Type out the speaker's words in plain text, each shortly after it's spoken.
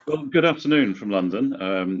Well, good afternoon from London,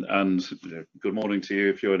 and good morning to you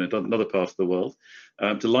if you're in another part of the world.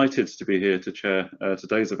 I'm delighted to be here to chair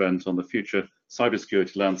today's event on the future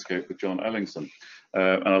cybersecurity landscape with John Ellingson.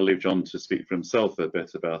 And I'll leave John to speak for himself a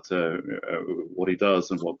bit about what he does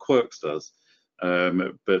and what Quirks does.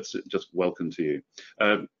 But just welcome to you.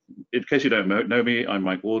 In case you don't know me, I'm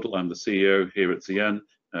Mike Wardle. I'm the CEO here at ZN,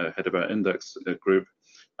 head of our index group,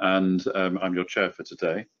 and I'm your chair for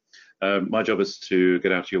today. My job is to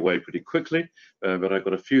get out of your way pretty quickly, but I've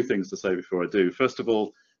got a few things to say before I do. First of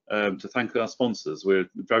all, to thank our sponsors. We're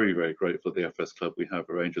very, very grateful at the FS Club. We have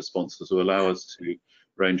a range of sponsors who allow us to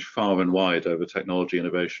range far and wide over technology,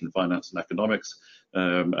 innovation, finance and economics,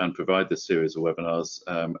 and provide this series of webinars.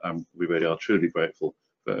 And we really are truly grateful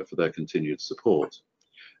for their continued support.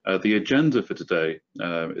 The agenda for today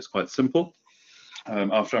is quite simple.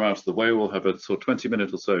 After I'm out of the way, we'll have a sort of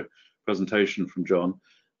 20-minute or so presentation from John.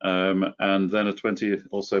 And then a 20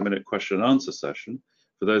 or so minute question and answer session.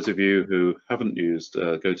 For those of you who haven't used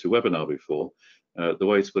GoToWebinar before, the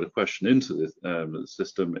way to put a question into the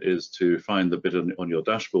system is to find the bit on your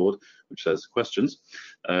dashboard which says questions.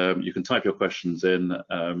 You can type your questions in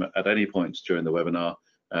at any point during the webinar,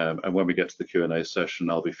 and when we get to the Q&A session,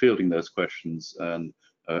 I'll be fielding those questions and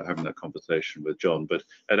having that conversation with John. But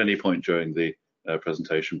at any point during the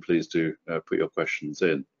presentation, please do put your questions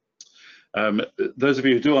in. Those of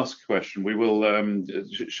you who do ask a question, we will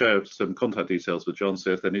share some contact details with John,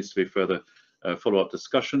 so if there needs to be further follow-up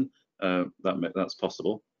discussion, that's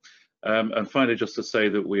possible. And finally, just to say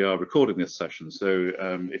that we are recording this session, so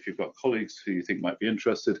if you've got colleagues who you think might be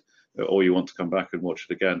interested, or you want to come back and watch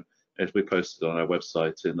it again, it'll be posted on our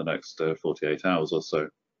website in the next 48 hours or so.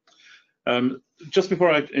 Just before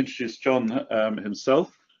I introduce John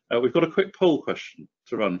himself, we've got a quick poll question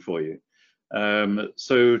to run for you.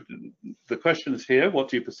 So the question is here: what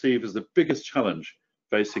do you perceive as the biggest challenge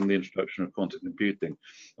facing the introduction of quantum computing?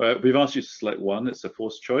 We've asked you to select one. It's a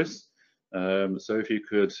forced choice. So if you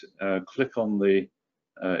could click on the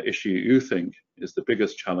issue you think is the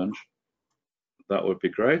biggest challenge, that would be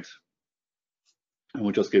great. And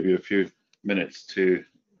we'll just give you a few minutes to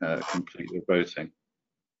complete your voting.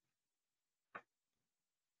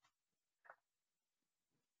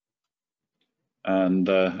 And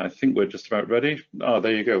I think we're just about ready. Oh,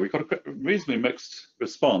 there you go. We've got a reasonably mixed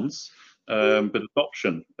response, but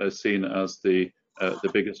adoption is seen as the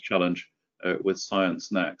biggest challenge with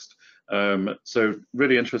science next. So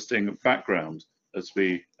really interesting background as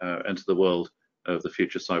we enter the world of the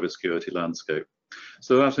future cybersecurity landscape.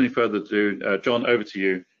 So without any further ado, John, over to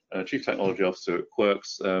you, Chief Technology Officer at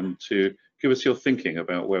Quirks, to give us your thinking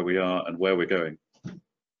about where we are and where we're going.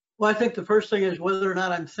 Well, I think the first thing is whether or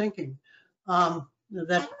not I'm thinking.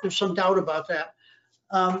 That there's some doubt about that.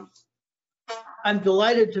 I'm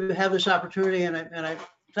delighted to have this opportunity, and I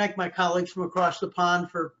thank my colleagues from across the pond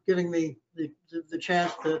for giving me the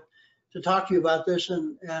chance to talk to you about this.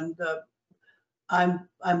 And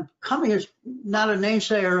I'm coming as not a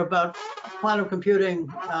naysayer about quantum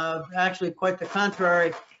computing, actually quite the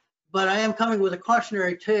contrary, but I am coming with a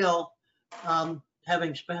cautionary tale,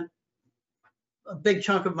 having spent a big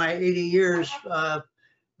chunk of my 80 years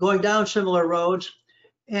going down similar roads.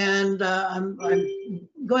 And I'm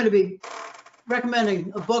going to be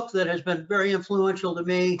recommending a book that has been very influential to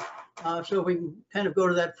me. So we can kind of go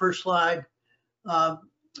to that first slide.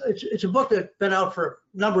 It's a book that's been out for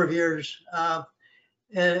a number of years,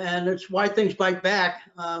 and it's Why Things Bite Back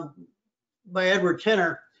by Edward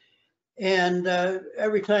Tenner. And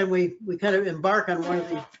every time we kind of embark on one of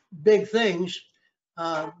these big things,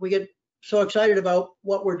 we get so excited about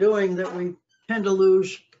what we're doing that we tend to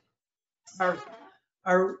lose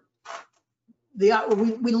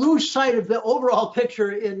we lose sight of the overall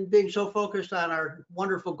picture in being so focused on our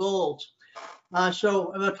wonderful goals.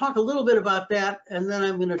 So I'm going to talk a little bit about that, and then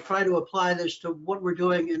I'm going to try to apply this to what we're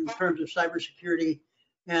doing in terms of cybersecurity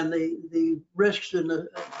and the risks and the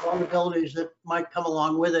vulnerabilities that might come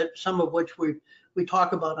along with it, some of which we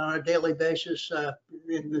talk about on a daily basis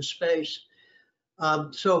in this space.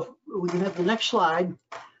 So we can have the next slide.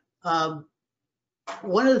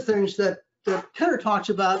 One of the things that Tenner talks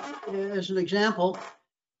about as an example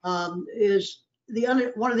is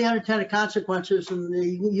one of the unintended consequences, and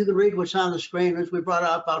you can read what's on the screen, as we brought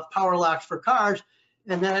up about power locks for cars,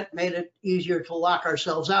 and that made it easier to lock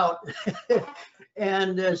ourselves out.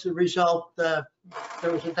 And as a result, there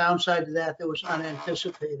was a downside to that was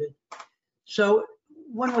unanticipated. So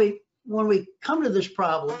when we come to this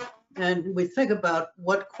problem and we think about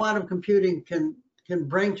what quantum computing can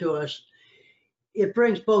bring to us, it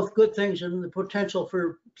brings both good things and the potential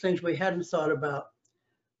for things we hadn't thought about.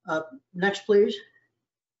 Next, please.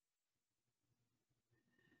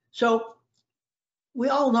 So we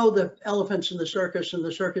all know the elephants in the circus and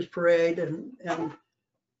the circus parade, and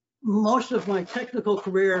most of my technical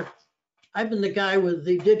career, I've been the guy with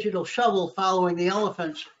the digital shovel following the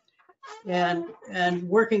elephants and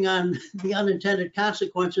working on the unintended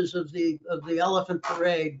consequences of the elephant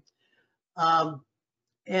parade.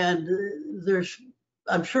 And there's,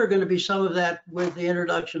 I'm sure, going to be some of that with the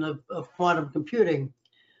introduction of quantum computing.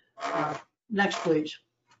 Next, please.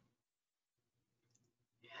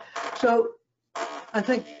 So I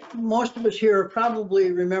think most of us here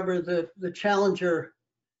probably remember the Challenger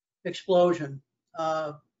explosion,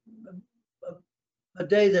 a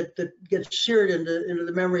day that gets seared into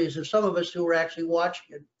the memories of some of us who were actually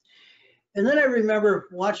watching it. And then I remember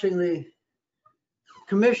watching the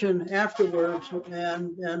commission afterwards,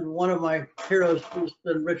 and one of my heroes was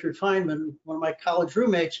then Richard Feynman, one of my college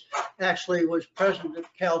roommates, actually was present at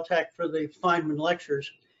Caltech for the Feynman lectures.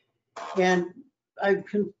 And I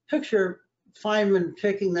can picture Feynman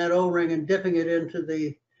taking that O-ring and dipping it into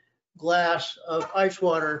the glass of ice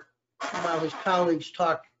water while his colleagues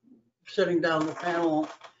talked, sitting down the panel,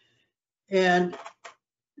 and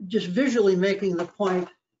just visually making the point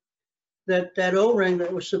that that O-ring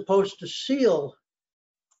that was supposed to seal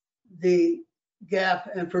the gap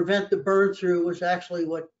and prevent the burn through was actually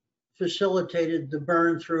what facilitated the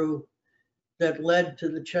burn through that led to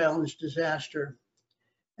the Challenge disaster.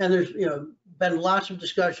 And there's, you know, been lots of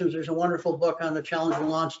discussions. There's a wonderful book on the Challenger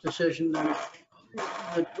launch decision and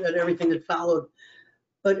everything that followed,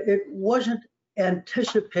 but it wasn't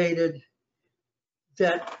anticipated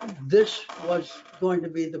that this was going to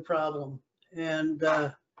be the problem. And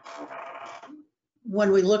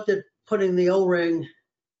when we looked at putting the O-ring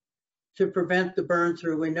to prevent the burn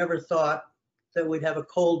through, we never thought that we'd have a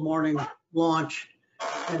cold morning launch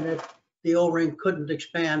and that the O-ring couldn't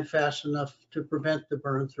expand fast enough to prevent the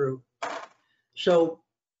burn through. So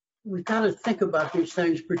we've got to think about these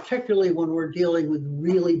things, particularly when we're dealing with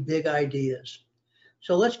really big ideas.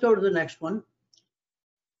 So let's go to the next one.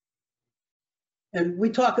 And we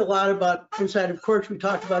talk a lot about, inside of Quarks, we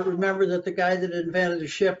talked about, remember that the guy that invented the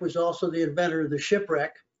ship was also the inventor of the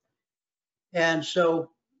shipwreck. And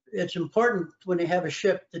so it's important when you have a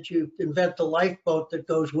ship that you invent the lifeboat that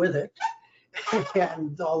goes with it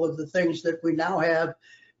and all of the things that we now have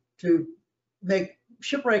to make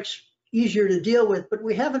shipwrecks easier to deal with, but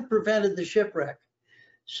we haven't prevented the shipwreck.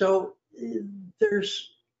 So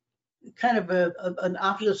there's kind of an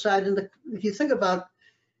opposite side. And if you think about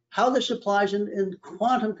how this applies in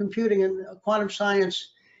quantum computing and quantum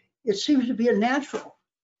science, it seems to be a natural,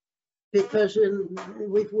 because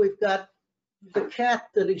we've got the cat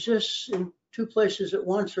that exists in two places at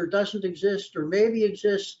once, or doesn't exist, or maybe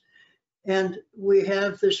exists, and we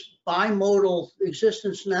have this bimodal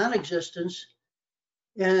existence, non-existence.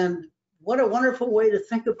 And what a wonderful way to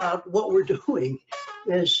think about what we're doing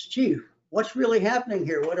is, gee, what's really happening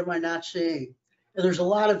here? What am I not seeing? And there's a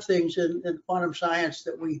lot of things in quantum science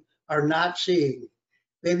that we are not seeing,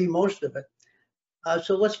 maybe most of it.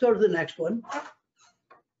 So let's go to the next one.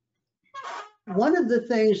 One of the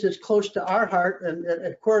things that's close to our heart and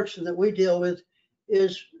at Quarks and that we deal with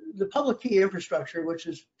is the public key infrastructure, which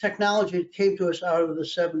is technology that came to us out of the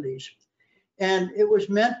 70s. And it was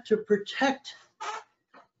meant to protect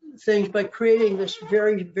things by creating this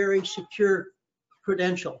very, very secure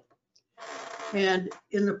credential. And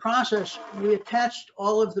in the process, we attached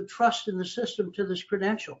all of the trust in the system to this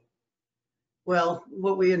credential. Well,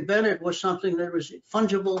 what we invented was something that was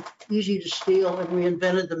fungible, easy to steal, and we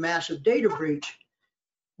invented the massive data breach,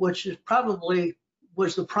 which is probably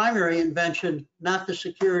was the primary invention, not the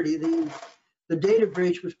security. The data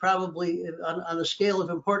breach was probably, on the scale of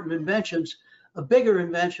important inventions, a bigger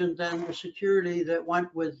invention than the security that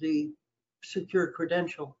went with the secure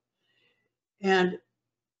credential. And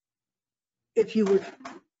if you were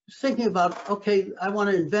thinking about, okay, I want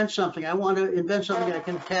to invent something. I want to invent something I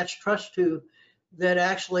can attach trust to that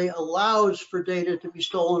actually allows for data to be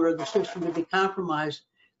stolen or the system to be compromised.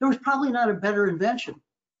 There was probably not a better invention.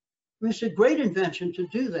 I mean, it's a great invention to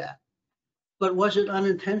do that. But was it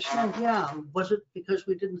unintentional? Yeah. Was it because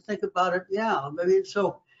we didn't think about it? Yeah. I mean,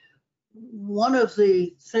 so one of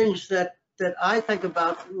the things that I think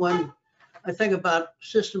about when I think about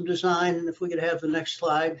system design, and if we could have the next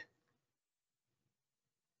slide,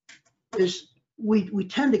 is we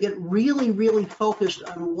tend to get really, really focused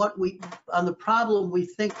on on the problem we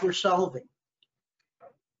think we're solving.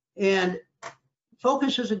 And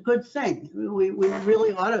focus is a good thing. We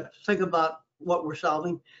really ought to think about what we're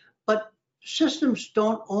solving, but systems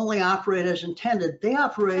don't only operate as intended, they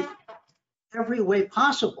operate every way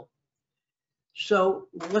possible. So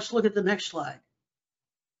let's look at the next slide.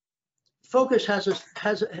 focus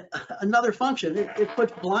has another function. It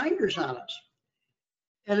puts blinders on us.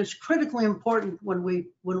 And it's critically important when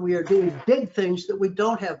we are doing big things that we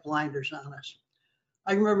don't have blinders on us.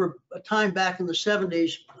 I remember a time back in the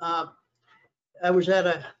 70s, I was at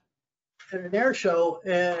an air show,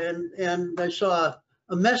 and I saw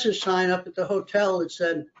a message sign up at the hotel that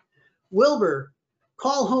said, "Wilbur,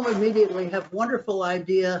 call home immediately, have wonderful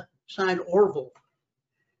idea, signed Orville."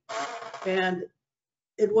 And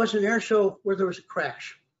it was an air show where there was a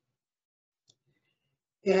crash.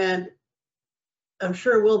 And I'm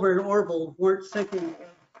sure Wilbur and Orville weren't thinking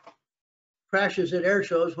of crashes at air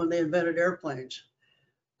shows when they invented airplanes.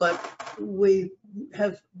 But we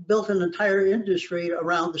have built an entire industry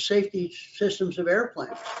around the safety systems of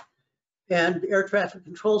airplanes and air traffic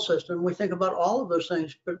control system. We think about all of those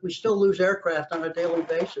things, but we still lose aircraft on a daily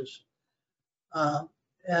basis.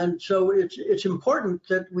 And so it's important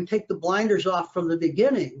that we take the blinders off from the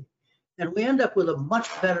beginning, and we end up with a much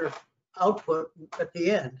better output at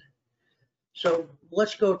the end. So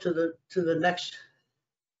let's go to the next.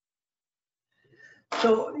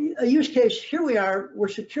 So a use case, here we are, we're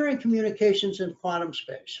securing communications in quantum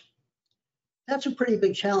space. That's a pretty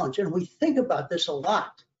big challenge, and we think about this a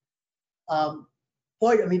lot.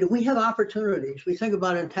 Boy, I mean, we have opportunities. We think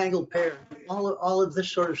about entangled pairs, all of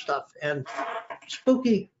this sort of stuff, and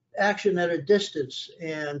spooky action at a distance,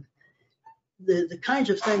 and the kinds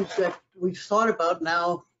of things that we've thought about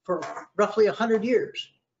now for roughly 100 years.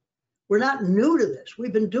 We're not new to this.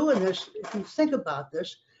 We've been doing this, if you think about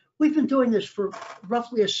this, we've been doing this for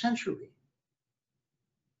roughly a century.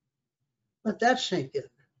 Let that sink in.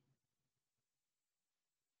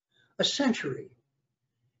 A century.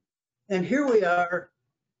 And here we are,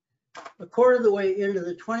 a quarter of the way into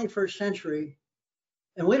the 21st century,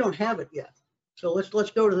 and we don't have it yet. So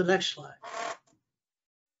let's go to the next slide.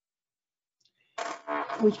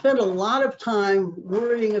 We spend a lot of time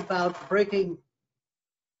worrying about breaking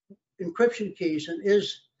encryption keys, and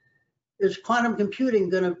is quantum computing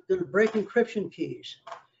going to break encryption keys?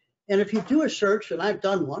 And if you do a search, and I've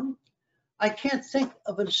done one, I can't think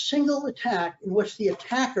of a single attack in which the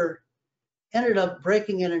attacker ended up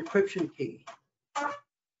breaking an encryption key.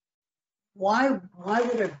 Why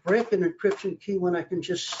would I break an encryption key when I can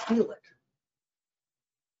just steal it?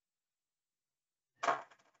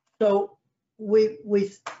 So we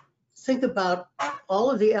think about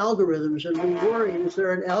all of the algorithms, and we worry, is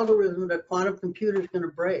there an algorithm that a quantum computer is going to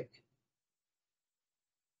break?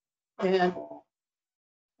 And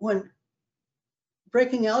when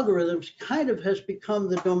breaking algorithms kind of has become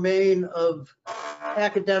the domain of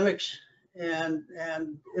academics and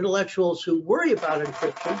intellectuals who worry about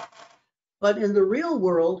encryption, but in the real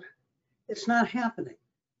world, it's not happening.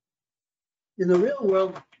 In the real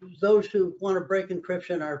world, those who want to break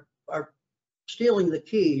encryption are stealing the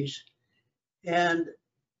keys. And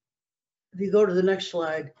if you go to the next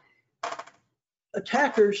slide,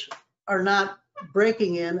 attackers are not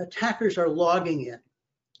breaking in, attackers are logging in.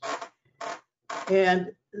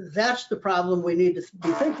 And that's the problem we need to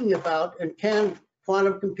be thinking about. And can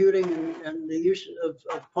quantum computing and the use of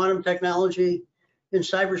quantum technology in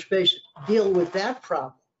cyberspace deal with that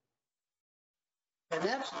problem? And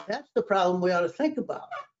that's the problem we ought to think about.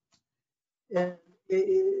 And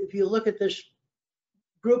if you look at this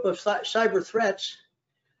group of cyber threats,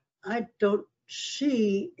 I don't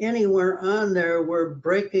see anywhere on there where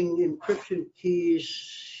breaking encryption keys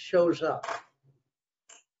shows up.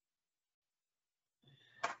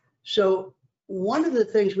 So one of the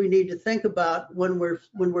things we need to think about when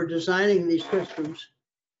we're designing these systems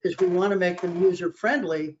is we want to make them user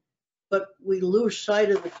friendly, but we lose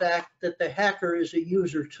sight of the fact that the hacker is a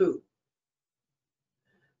user too.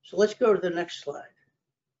 So let's go to the next slide.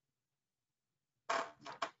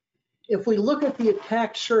 If we look at the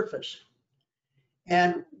attack surface,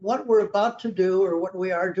 and what we're about to do, or what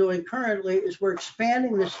we are doing currently, is we're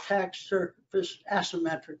expanding this attack surface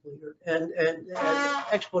asymmetrically and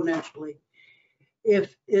exponentially.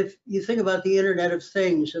 If you think about the Internet of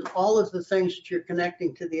Things and all of the things that you're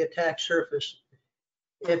connecting to the attack surface,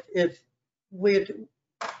 if we had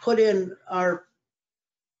put in our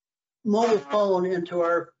mobile phone into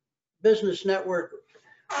our business network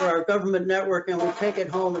or our government network, and we take it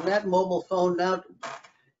home, and that mobile phone now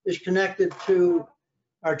is connected to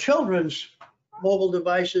our children's mobile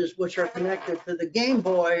devices, which are connected to the Game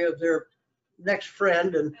Boy of their next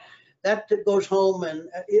friend, and that goes home, and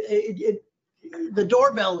the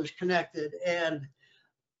doorbell is connected, and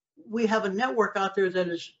we have a network out there that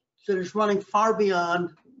is running far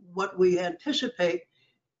beyond what we anticipate.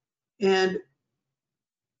 And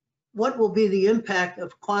what will be the impact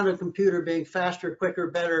of quantum computer being faster, quicker,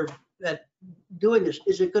 better at doing this?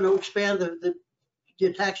 Is it going to expand the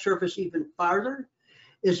attack surface even farther?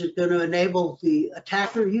 Is it going to enable the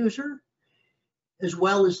attacker user as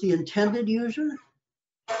well as the intended user?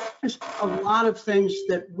 There's a lot of things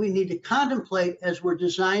that we need to contemplate as we're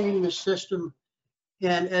designing the system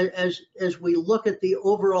and as we look at the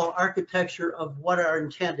overall architecture of what our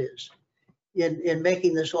intent is in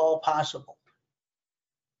making this all possible.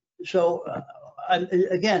 So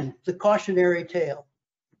again, the cautionary tale.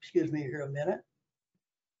 Excuse me here a minute.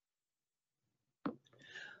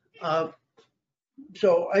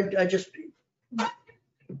 So I just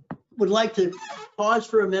would like to pause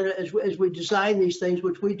for a minute as we design these things,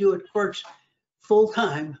 which we do at Quirks full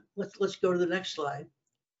time. Let's go to the next slide.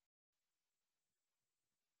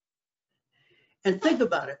 And think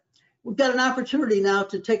about it. We've got an opportunity now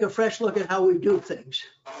to take a fresh look at how we do things.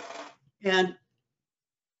 And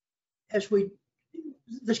as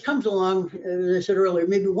this comes along, as I said earlier,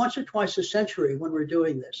 maybe once or twice a century when we're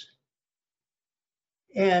doing this.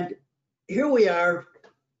 And here we are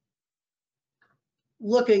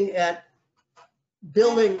looking at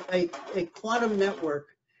building a quantum network.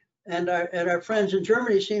 And our friends in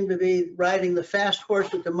Germany seem to be riding the fast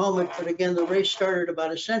horse at the moment. But again, the race started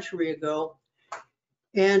about a century ago.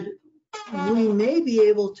 And we may be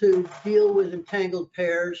able to deal with entangled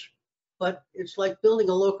pairs, but it's like building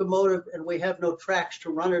a locomotive and we have no tracks to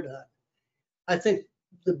run it on. I think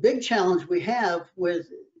the big challenge we have with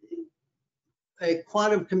a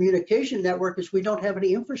quantum communication network is we don't have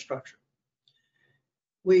any infrastructure.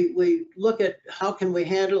 We look at how can we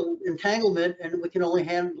handle entanglement, and we can only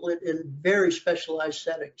handle it in very specialized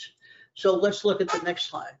settings. So let's look at the next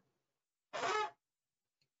slide.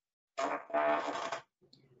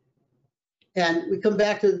 And we come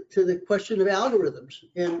back to the question of algorithms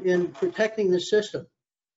in protecting the system.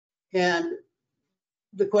 And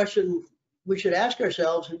the question we should ask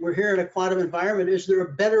ourselves, and we're here in a quantum environment, is there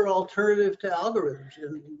a better alternative to algorithms?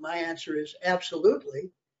 And my answer is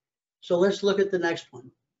absolutely. So let's look at the next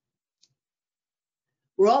one.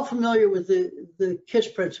 We're all familiar with the KISS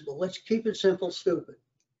principle. Let's keep it simple, stupid.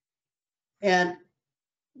 And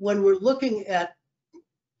when we're looking at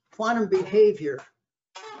quantum behavior,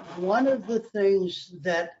 one of the things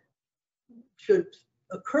that should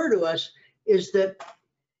occur to us is that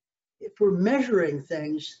if we're measuring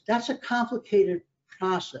things, that's a complicated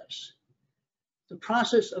process. The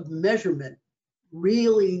process of measurement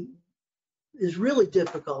is really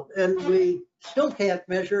difficult, and we still can't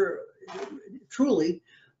measure truly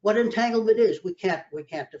what entanglement is. We can't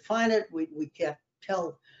define it. We can't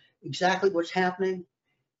tell exactly what's happening.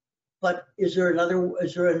 But is there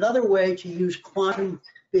another way to use quantum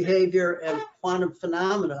behavior and quantum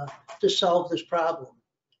phenomena to solve this problem?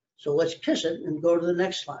 So let's kiss it and go to the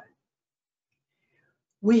next slide.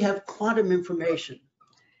 We have quantum information.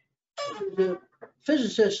 The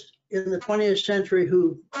physicist in the 20th century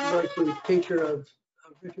who was the teacher of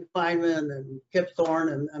Richard Feynman and Kip Thorne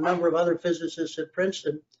and a number of other physicists at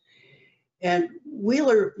Princeton. And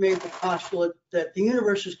Wheeler made the postulate that the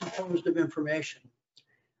universe is composed of information.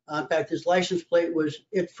 In fact, his license plate was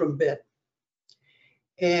 "it from bit."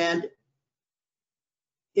 And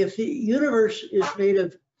if the universe is made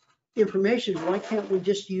of information, why can't we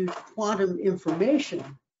just use quantum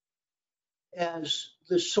information as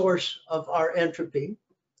the source of our entropy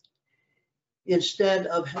instead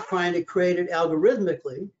of trying to create it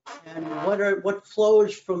algorithmically? And what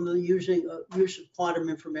flows from the use of quantum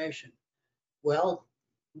information? Well,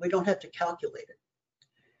 we don't have to calculate it.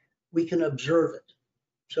 We can observe it.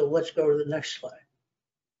 So let's go to the next slide.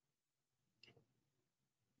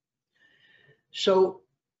 So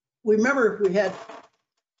remember, we had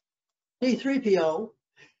C3PO.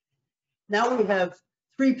 Now we have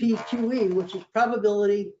 3PQE, which is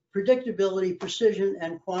probability, predictability, precision,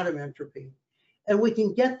 and quantum entropy. And we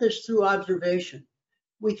can get this through observation.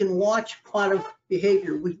 We can watch quantum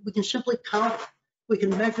behavior. We can simply count it. We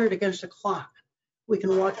can measure it against a clock. We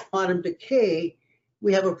can watch quantum decay.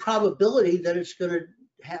 We have a probability that it's going to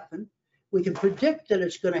happen. We can predict that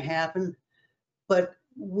it's going to happen, but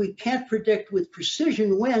we can't predict with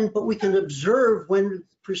precision when, but we can observe when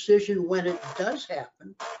it does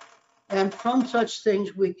happen. And from such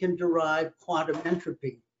things, we can derive quantum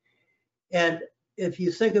entropy. And if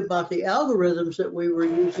you think about the algorithms that we were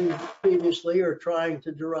using previously or trying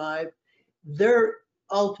to derive, their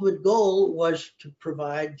ultimate goal was to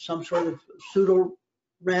provide some sort of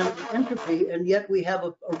pseudo-random entropy, and yet we have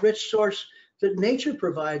a rich source that nature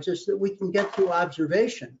provides us that we can get through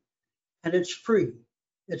observation, and it's free.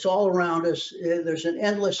 It's all around us. There's an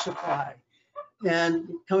endless supply. And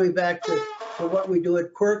coming back to what we do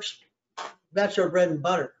at Quirks, that's our bread and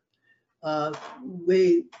butter.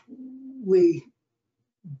 We we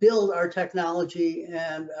build our technology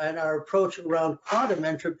and our approach around quantum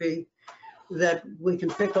entropy, that we can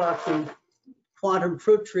pick off the quantum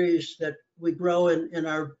fruit trees that we grow in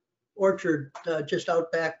our orchard just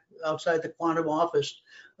out back outside the quantum office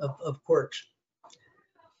of Quarks.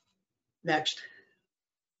 Next.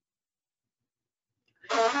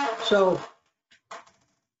 So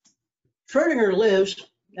Schrodinger lives,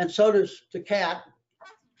 and so does the cat.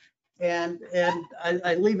 And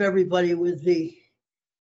I leave everybody with the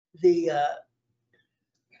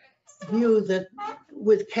view that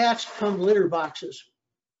with cats come litter boxes.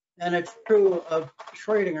 And it's true of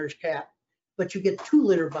Schrodinger's cat, but you get 2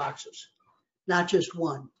 litter boxes, not just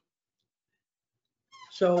 1.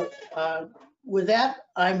 So with that,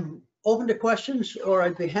 I'm open to questions, or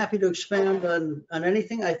I'd be happy to expand on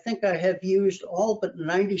anything. I think I have used all but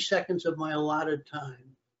 90 seconds of my allotted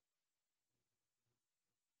time.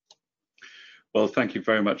 Well, thank you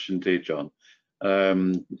very much indeed, John.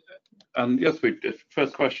 And yes,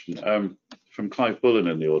 first question from Clive Bullen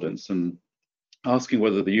in the audience, and asking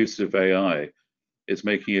whether the use of AI is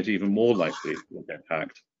making it even more likely to get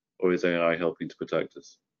hacked, or is AI helping to protect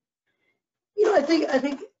us? You know, I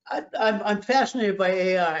think I'm fascinated by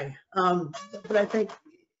AI, but I think,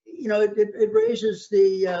 you know, it raises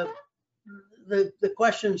the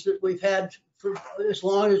questions that we've had for as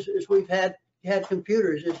long as we've had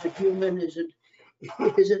computers. Is it human? Is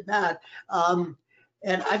it not?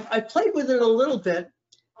 And I played with it a little bit,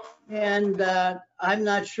 and I'm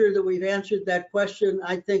not sure that we've answered that question.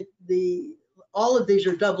 I think all of these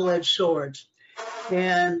are double-edged swords,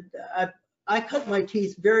 and I cut my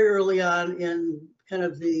teeth very early on in kind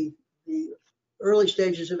of the early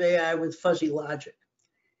stages of AI with fuzzy logic.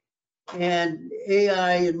 And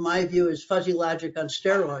AI, in my view, is fuzzy logic on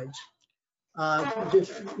steroids.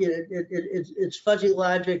 It's fuzzy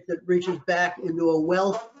logic that reaches back into a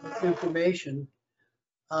wealth of information,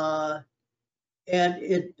 and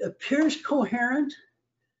it appears coherent,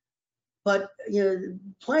 but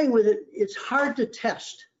playing with it, it's hard to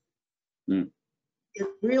test. It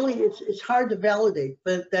really, it's hard to validate,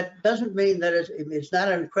 but that doesn't mean that it's not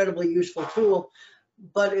an incredibly useful tool.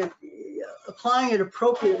 But applying it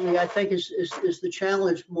appropriately, I think, is the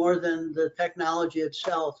challenge more than the technology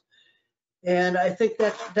itself. And I think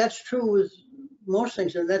that's true with most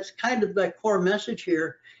things, and that's kind of my core message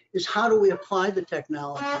here: is how do we apply the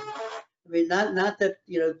technology? I mean, not that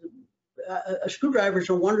a screwdriver is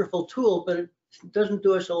a wonderful tool, but it doesn't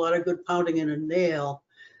do us a lot of good pounding in a nail.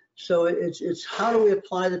 So it's how do we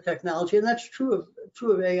apply the technology, and that's true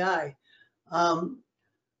of AI.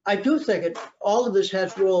 I do think all of this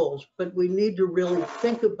has roles, but we need to really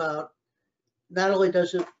think about not only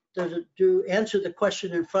does it answer the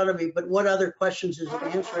question in front of me, but what other questions is it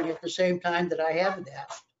answering at the same time that I haven't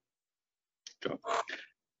asked? Sure.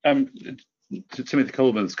 Timothy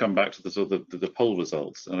Coleman's come back to the sort of the poll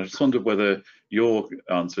results, and I just wondered whether your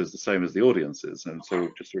answer is the same as the audience's. And so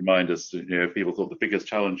just remind us, people thought the biggest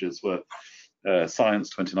challenges were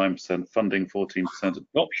science 29%, funding 14%,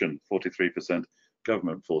 adoption 43%,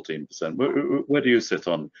 government 14%. Where do you sit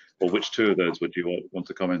on, or which 2 of those would you want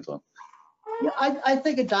to comment on? Yeah, I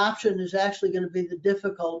think adoption is actually going to be the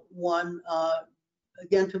difficult one.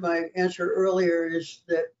 Again, to my answer earlier, is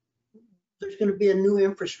that there's going to be a new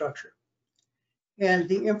infrastructure. And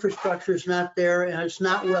the infrastructure is not there, and it's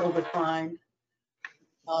not well defined.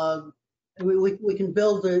 We can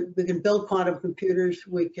build quantum computers.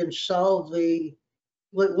 We can solve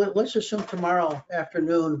let's assume tomorrow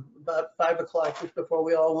afternoon, about 5 o'clock, just before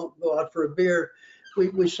we all go out for a beer,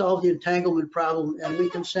 we solve the entanglement problem, and we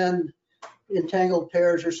can send entangled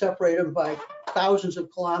pairs or separate them by thousands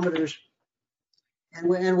of kilometers,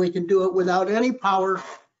 and we can do it without any power.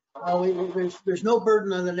 There's no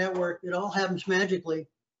burden on the network. It all happens magically,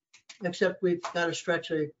 except we've got to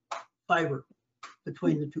stretch a fiber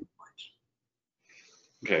between the 2 points.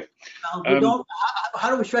 Okay. How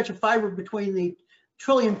do we stretch a fiber between the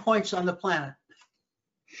trillion points on the planet?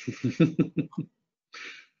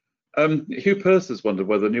 Hugh Peirce has wondered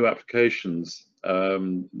whether new applications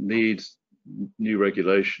need new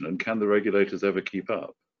regulation, and can the regulators ever keep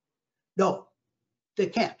up? No, they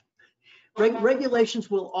can't. Regulations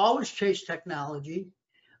will always chase technology.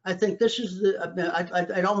 I think this is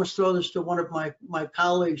I'd almost throw this to one of my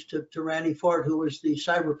colleagues, to Randy Ford, who was the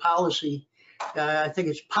cyber policy guy. I think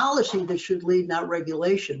it's policy that should lead, not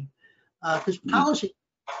regulation, because policy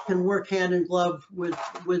can work hand in glove with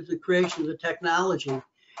the creation of the technology.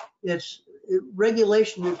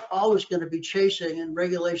 Regulation is always going to be chasing, and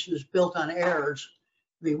regulation is built on errors.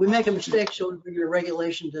 I mean, we make a mistake, so we need a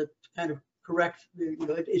regulation to kind of correct.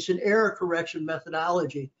 It's an error correction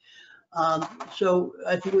methodology. So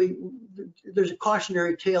I think there's a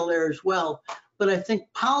cautionary tale there as well. But I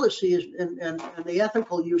think policy is, and the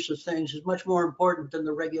ethical use of things is much more important than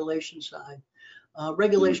the regulation side.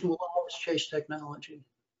 Regulation will always chase technology.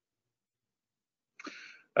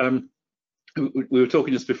 We were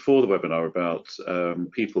talking just before the webinar about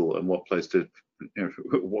people and what place to,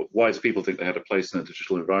 why do people think they had a place in a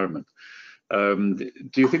digital environment? Do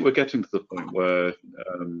you think we're getting to the point where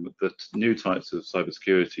that new types of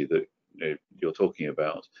cybersecurity that you're talking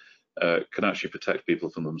about can actually protect people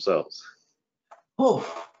from themselves? Oh,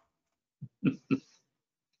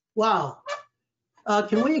 wow.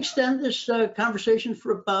 Can we extend this conversation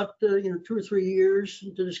for about 2 or 3 years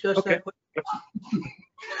to discuss Okay. that question?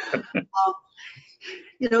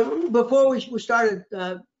 Before we started,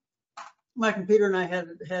 Mike and Peter and I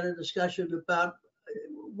had a discussion about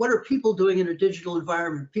what are people doing in a digital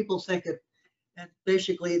environment. People think at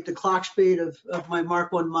basically at the clock speed of my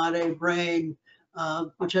Mark I Mate brain,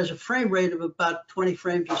 which has a frame rate of about 20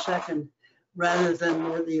 frames a second, rather than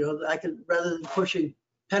rather than pushing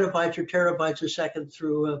petabytes or terabytes a second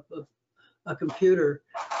through a computer.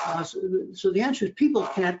 So the answer is people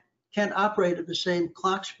can't operate at the same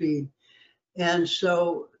clock speed, and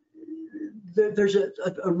so there's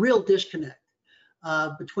a real disconnect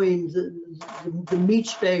between the meat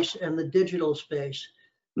space and the digital space.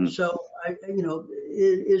 So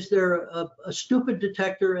is there a stupid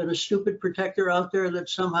detector and a stupid protector out there that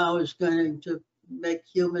somehow is going to make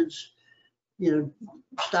humans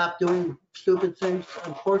stop doing stupid things?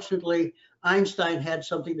 Unfortunately, Einstein had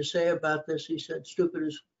something to say about this. He said stupid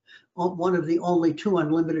is one of the only 2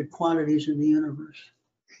 unlimited quantities in the universe.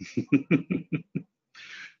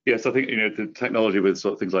 Yes, I think the technology with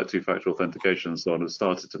sort of things like two-factor authentication and so on has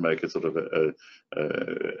started to make a sort of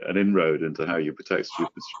an inroad into how you protect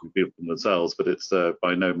stupid people from themselves, but it's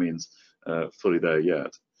by no means fully there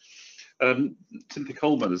yet. Timothy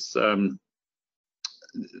Coleman has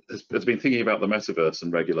been thinking about the metaverse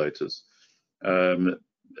and regulators, and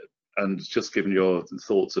just given your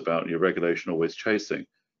thoughts about your regulation always chasing,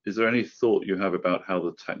 is there any thought you have about how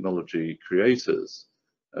the technology creators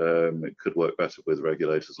it could work better with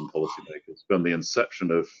regulators and policymakers from the inception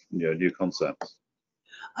of new concepts?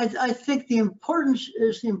 I think the importance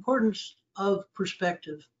is the importance of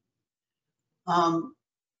perspective. I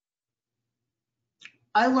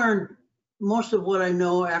learned most of what I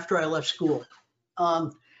know after I left school.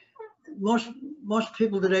 Most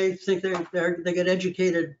people today think they get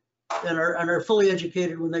educated and are fully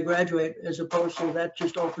educated when they graduate, as opposed to that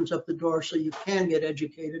just opens up the door so you can get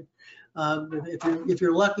educated. If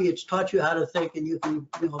you're lucky, it's taught you how to think, and you can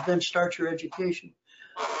then start your education.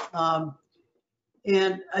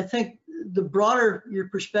 And I think the broader your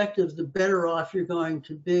perspective, the better off you're going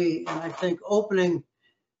to be. And I think opening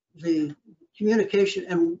the communication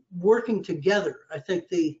and working together, I think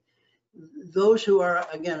those who are,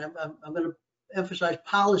 again, I'm going to emphasize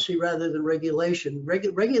policy rather than regulation.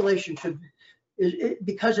 Regulation should,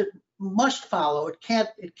 because it must follow.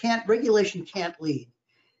 Regulation can't lead.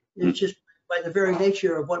 It's just by the very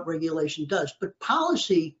nature of what regulation does. But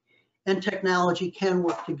policy and technology can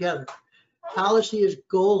work together. Policy is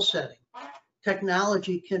goal setting.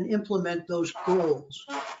 Technology can implement those goals,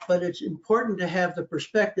 but it's important to have the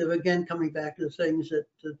perspective, again, coming back to the things that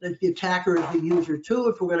the attacker is the user too.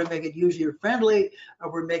 If we're going to make it user friendly,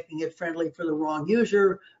 are we making it friendly for the wrong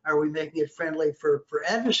user? Are we making it friendly for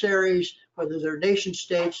adversaries, whether they're nation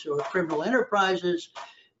states or criminal enterprises?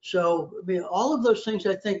 So, I mean, all of those things,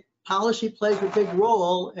 I think policy plays a big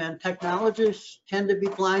role, and technologists tend to be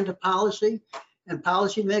blind to policy, and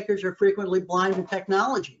policymakers are frequently blind to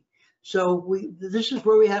technology. So this is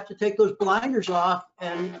where we have to take those blinders off,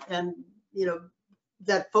 and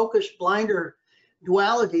that focus blinder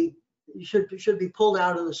duality should be pulled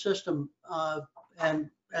out of the system, and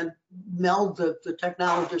meld the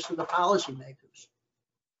technologists and the policymakers.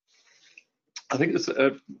 I think it's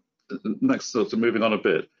next, sort of moving on a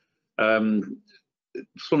bit.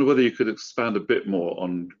 Just wonder whether you could expand a bit more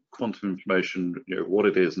on quantum information, what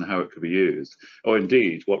it is and how it could be used, or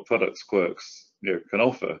indeed what products Quirks can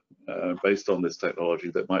offer based on this technology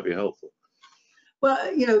that might be helpful. Well,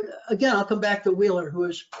 again, I'll come back to Wheeler, who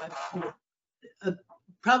is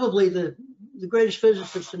probably the greatest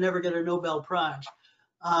physicist to never get a Nobel Prize,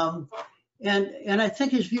 and I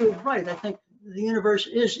think his view is right. I think the universe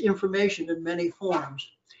is information in many forms,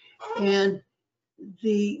 and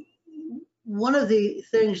one of the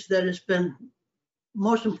things that has been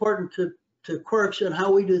most important to Quirks and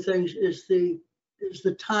how we do things is the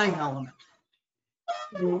time element.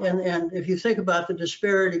 And if you think about the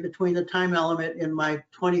disparity between the time element in my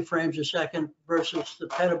 20 frames a second versus the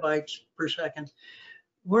petabytes per second,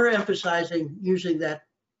 we're emphasizing using that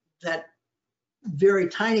very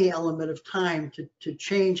tiny element of time to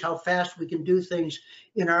change how fast we can do things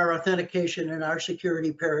in our authentication and our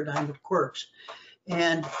security paradigm of quirks.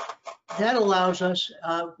 And that allows us,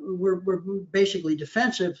 we're basically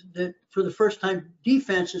defensive, that for the first time,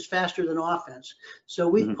 defense is faster than offense. So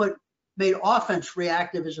we've made offense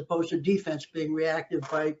reactive as opposed to defense being reactive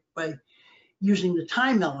by using the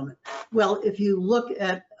time element. Well, if you look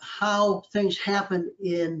at how things happen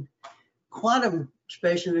in quantum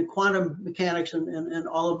space and in quantum mechanics and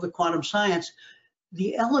all of the quantum science,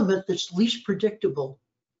 the element that's least predictable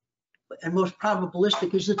and most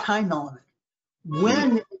probabilistic is the time element.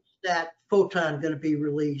 When is that photon going to be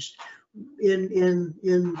released? In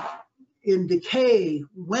decay,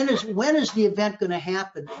 when is the event going to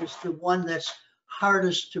happen is the one that's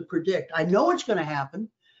hardest to predict. I know it's going to happen.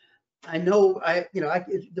 I know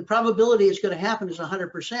the probability it's going to happen is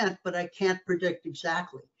 100%, but I can't predict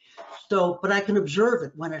exactly. So, but I can observe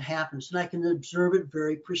it when it happens, and I can observe it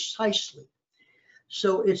very precisely.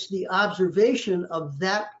 So it's the observation of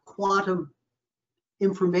that quantum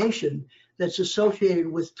information that's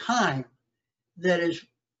associated with time that is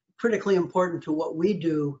critically important to what we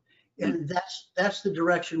do, and that's the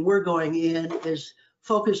direction we're going in, is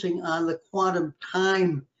focusing on the quantum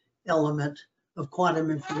time element of quantum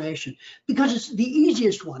information, because it's the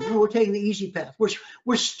easiest one. We're taking the easy path.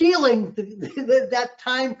 We're stealing that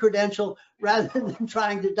time credential rather than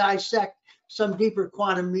trying to dissect some deeper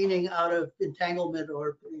quantum meaning out of entanglement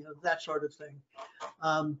or that sort of thing,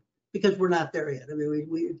 because we're not there yet. I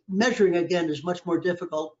mean, measuring again is much more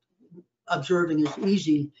difficult. Observing is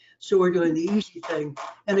easy, so we're doing the easy thing.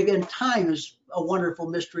 And again, time is a wonderful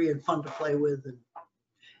mystery and fun to play with,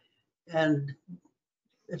 and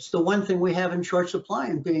it's the one thing we have in short supply.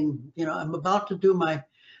 And being, I'm about to do my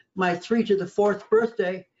 3 to the 4th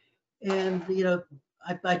birthday, and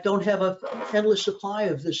I don't have an endless supply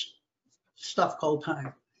of this stuff called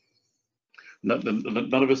time.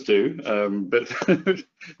 None of us do, but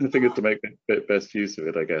the thing is to make the best use of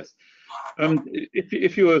it, I guess.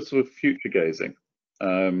 If you were sort of future gazing,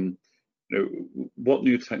 what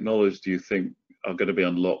new technologies do you think are going to be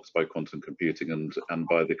unlocked by quantum computing and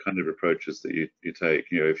by the kind of approaches that you take?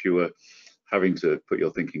 If you were having to put your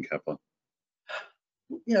thinking cap on.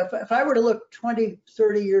 If I were to look 20,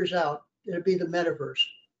 30 years out, it'd be the metaverse.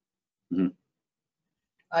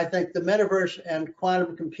 I think the metaverse and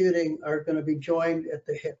quantum computing are going to be joined at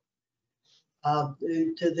the hip.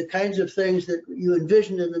 To the kinds of things that you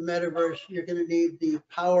envisioned in the metaverse, you're going to need the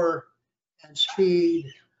power and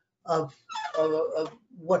speed of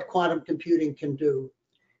what quantum computing can do.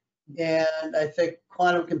 And I think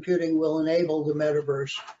quantum computing will enable the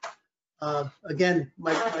metaverse. Again,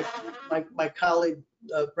 my colleague,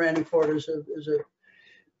 Brandy Ford, is a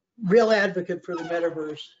real advocate for the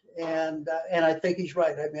metaverse. And I think he's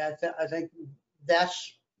right. I mean, I think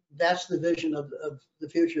that's the vision of the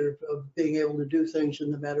future, of being able to do things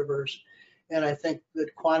in the metaverse. And I think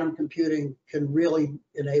that quantum computing can really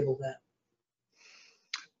enable that.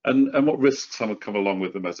 And what risks come along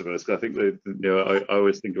with the metaverse? I think I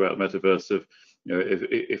always think about the metaverse of,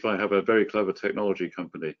 if I have a very clever technology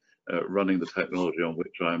company running the technology on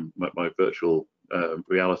which my virtual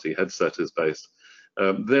reality headset is based,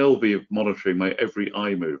 they'll be monitoring my every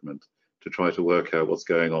eye movement to try to work out what's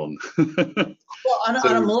going on. Well, on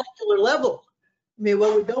a molecular level, I mean,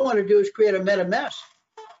 what we don't want to do is create a meta mess.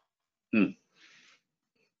 And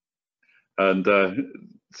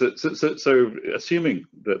so assuming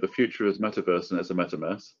that the future is metaverse and it's a meta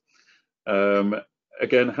mess,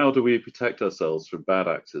 again, how do we protect ourselves from bad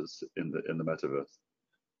actors in the metaverse?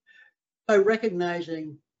 By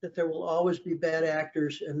recognizing that there will always be bad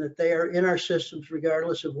actors and that they are in our systems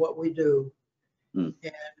regardless of what we do,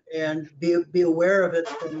 and be aware of it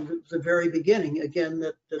from the very beginning. Again,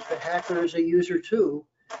 that the hacker is a user too,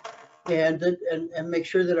 and make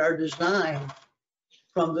sure that our design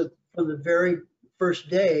from the very first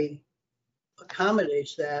day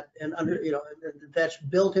accommodates that, and that's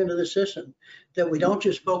built into the system. That we don't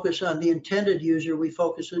just focus on the intended user, we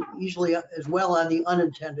focus easily as well on the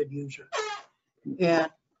unintended user,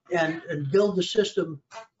 and build the system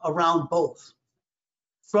around both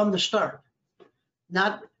from the start.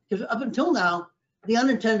 Not because up until now, the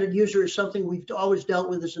unintended user is something we've always dealt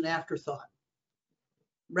with as an afterthought,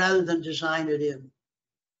 rather than design it in.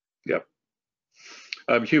 Yep.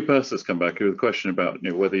 Hugh Purse has come back with a question about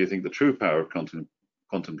whether you think the true power of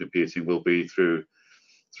quantum computing will be through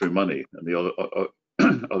money and the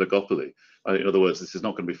oligopoly. In other words, this is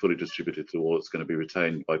not going to be fully distributed to all. It's going to be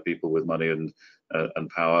retained by people with money and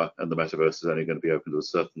power, and the metaverse is only going to be open to a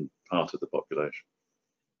certain part of the population.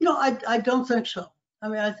 I don't think so. I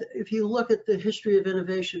mean, if you look at the history of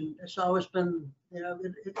innovation, it's always been, you know,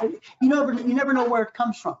 you never know where it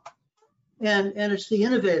comes from, and it's the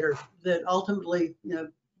innovator that ultimately, you know,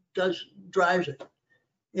 drives it.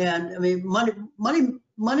 And I mean,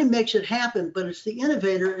 money makes it happen, but it's the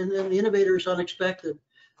innovator, and then the innovator is unexpected.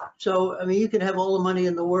 So I mean, you can have all the money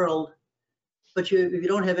in the world, but if you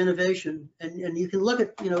don't have innovation, and you can look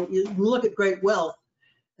at, you know, you can look at great wealth,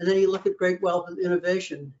 and then you look at great wealth and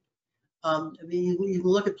innovation. I mean, you can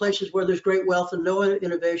look at places where there's great wealth and no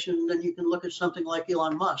innovation, and then you can look at something like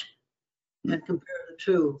Elon Musk and compare the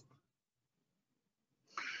two.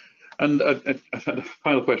 And a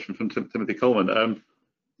final question from Timothy Coleman.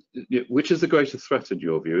 Which is the greater threat in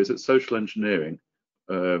your view? Is it social engineering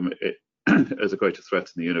as a greater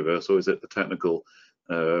threat in the universe, or is it the technical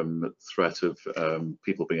threat of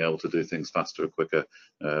people being able to do things faster or quicker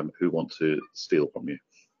who want to steal from you?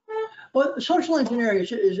 Well, social engineering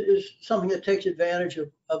is something that takes advantage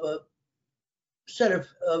of a set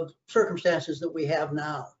of circumstances that we have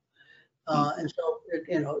now. And so,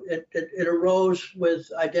 it arose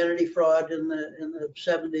with identity fraud in the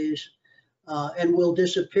 70s and will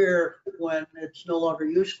disappear when it's no longer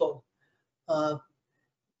useful.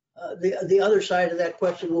 The other side of that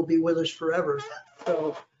question will be with us forever.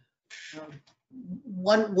 So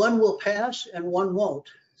one will pass and one won't.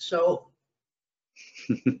 So.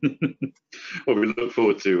 Well, we look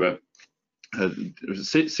forward to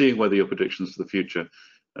seeing whether your predictions for the future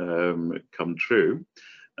come true.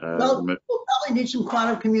 Well, we'll probably need some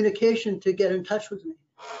quantum communication to get in touch with me.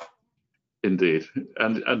 Indeed,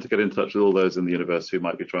 and to get in touch with all those in the universe who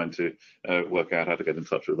might be trying to work out how to get in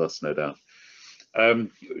touch with us, no doubt.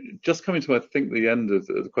 Just coming to, I think, the end of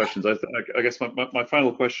the questions, I guess my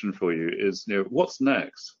final question for you is, you know, what's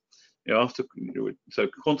next? You know, so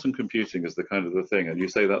quantum computing is the kind of the thing, and you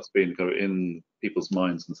say that's been kind of in people's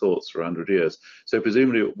minds and thoughts for 100 years. So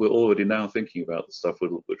presumably we're already now thinking about the stuff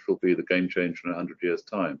which will be the game changer in 100 years'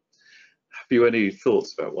 time. Have you any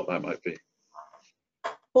thoughts about what that might be?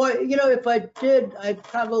 Boy, you know, if I did, I'd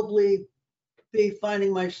probably be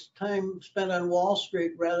finding my time spent on Wall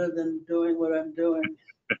Street rather than doing what I'm doing.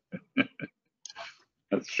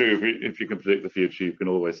 That's true. If you can predict the future, you can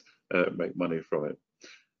always make money from it.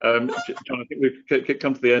 John, I think we've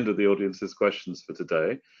come to the end of the audience's questions for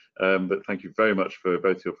today, but thank you very much for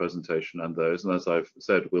both your presentation and those. And as I've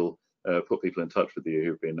said, we'll put people in touch with you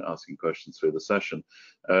who've been asking questions through the session.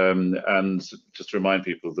 And just to remind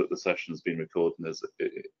people that the session has been recorded and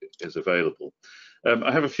is available.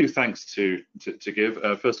 I have a few thanks to give.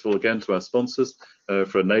 First of all, again, to our sponsors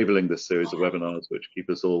for enabling this series of webinars, which keep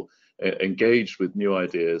us all engaged with new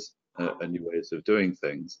ideas and new ways of doing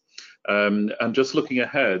things. And just looking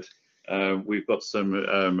ahead, we've got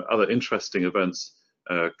some other interesting events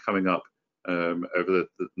coming up over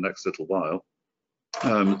the next little while.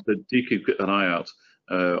 So do keep an eye out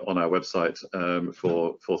on our website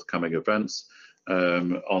for forthcoming events.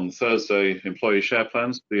 On Thursday, employee share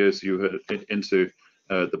plans, for those of you who are into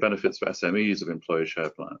the benefits for SMEs of employee share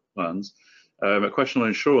plans. A question on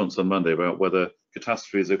insurance on Monday about whether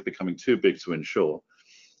catastrophes are becoming too big to insure.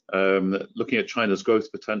 Looking at China's growth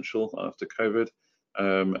potential after COVID,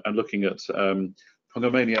 and looking at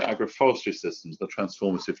Pongomania agroforestry systems, the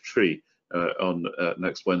transformative tree, on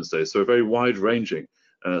next Wednesday. So a very wide-ranging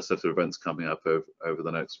set of events coming up over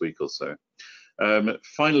the next week or so.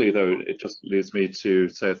 Finally, though, it just leaves me to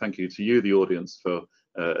say thank you to you, the audience, for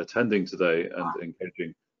attending today and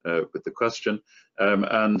engaging with the question.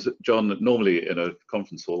 And John, normally in a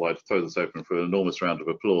conference hall, I'd throw this open for an enormous round of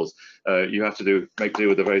applause. You have to make do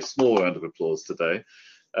with a very small round of applause today.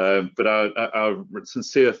 But our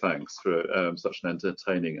sincere thanks for such an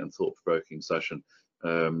entertaining and thought-provoking session.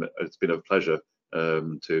 It's been a pleasure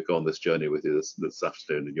to go on this journey with you this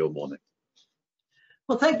afternoon in your morning.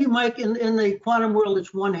 Well, thank you, Mike. In the quantum world,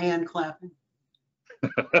 it's one hand clapping.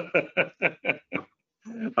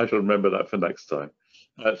 I shall remember that for next time.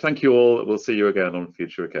 Thank you all. We'll see you again on a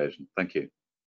future occasion. Thank you.